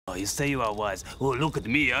Oh, you say you are wise. Oh, look at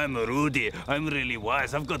me, I'm Rudy. I'm really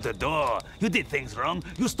wise, I've got the door. You did things wrong.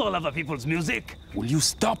 You stole other people's music. Will you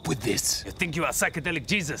stop with this? You think you are psychedelic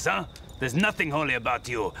Jesus, huh? There's nothing holy about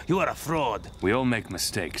you. You are a fraud. We all make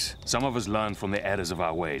mistakes. Some of us learn from the errors of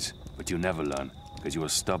our ways. But you never learn, because you are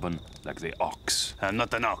stubborn like the ox. I'm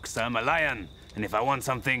not an ox, I'm a lion. And if I want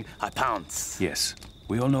something, I pounce. Yes,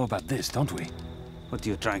 we all know about this, don't we? What are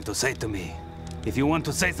you trying to say to me? If you want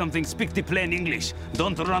to say something, speak the plain English.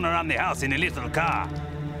 Don't run around the house in a little car.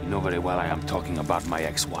 You know very well I am talking about my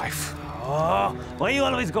ex-wife. Oh, why you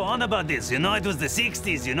always go on about this? You know, it was the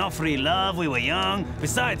 60s, you know, free love, we were young.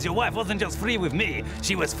 Besides, your wife wasn't just free with me,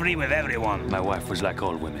 she was free with everyone. My wife was like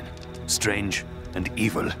all women, strange and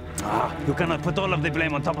evil. Ah, you cannot put all of the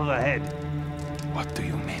blame on top of her head. What do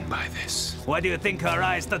you mean by this? Why do you think her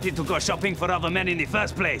eyes started to go shopping for other men in the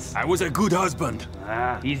first place? I was a good husband.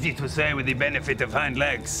 Ah, easy to say with the benefit of hind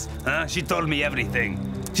legs. Huh? She told me everything.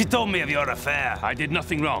 She told me of your affair. I did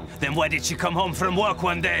nothing wrong. Then why did she come home from work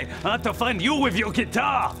one day, huh, to find you with your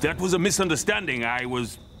guitar? That was a misunderstanding. I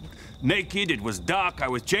was naked, it was dark, I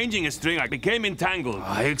was changing a string, I became entangled.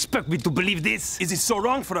 I expect me to believe this? Is it so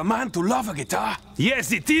wrong for a man to love a guitar?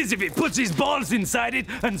 Yes, it is if he puts his balls inside it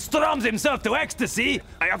and strums himself to ecstasy.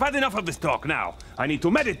 I have had enough of this talk now. I need to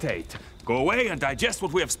meditate. Go away and digest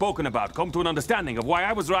what we have spoken about. Come to an understanding of why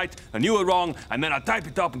I was right and you were wrong, and then I'll type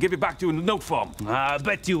it up and give it back to you in note form. I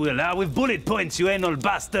bet you will, huh? With bullet points, you anal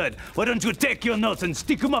bastard. Why don't you take your notes and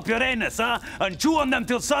stick them up your anus, huh? And chew on them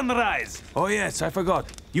till sunrise. Oh yes, I forgot.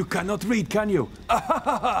 You cannot read, can you?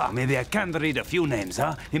 Maybe I can read a few names,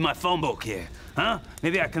 huh? In my phone book here, huh?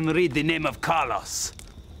 Maybe I can read the name of Carlos.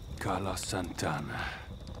 Carlos Santana.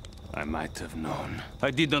 I might have known.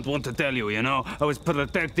 I did not want to tell you, you know? I was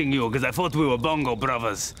protecting you because I thought we were bongo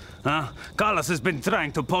brothers, huh? Carlos has been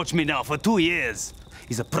trying to poach me now for 2 years.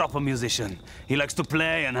 He's a proper musician. He likes to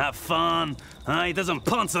play and have fun. He doesn't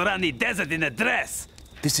pounce around the desert in a dress.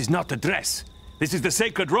 This is not a dress. This is the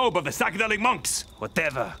sacred robe of the psychedelic monks.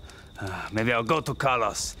 Whatever. Maybe I'll go to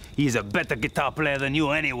Carlos. He's a better guitar player than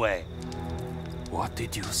you anyway. What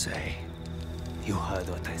did you say? You heard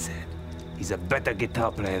what I said. He's a better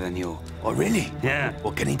guitar player than you. Oh, really? Yeah.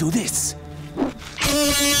 Well, can he do this?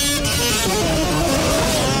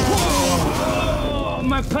 Oh,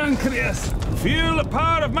 my pancreas! Feel the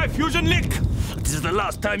power of my fusion lick! This is the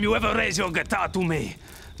last time you ever raised your guitar to me.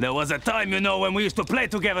 There was a time, you know, when we used to play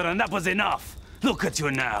together and that was enough. Look at you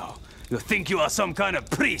now. You think you are some kind of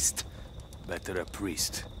priest. Better a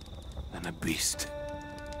priest than a beast.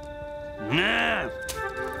 Nah.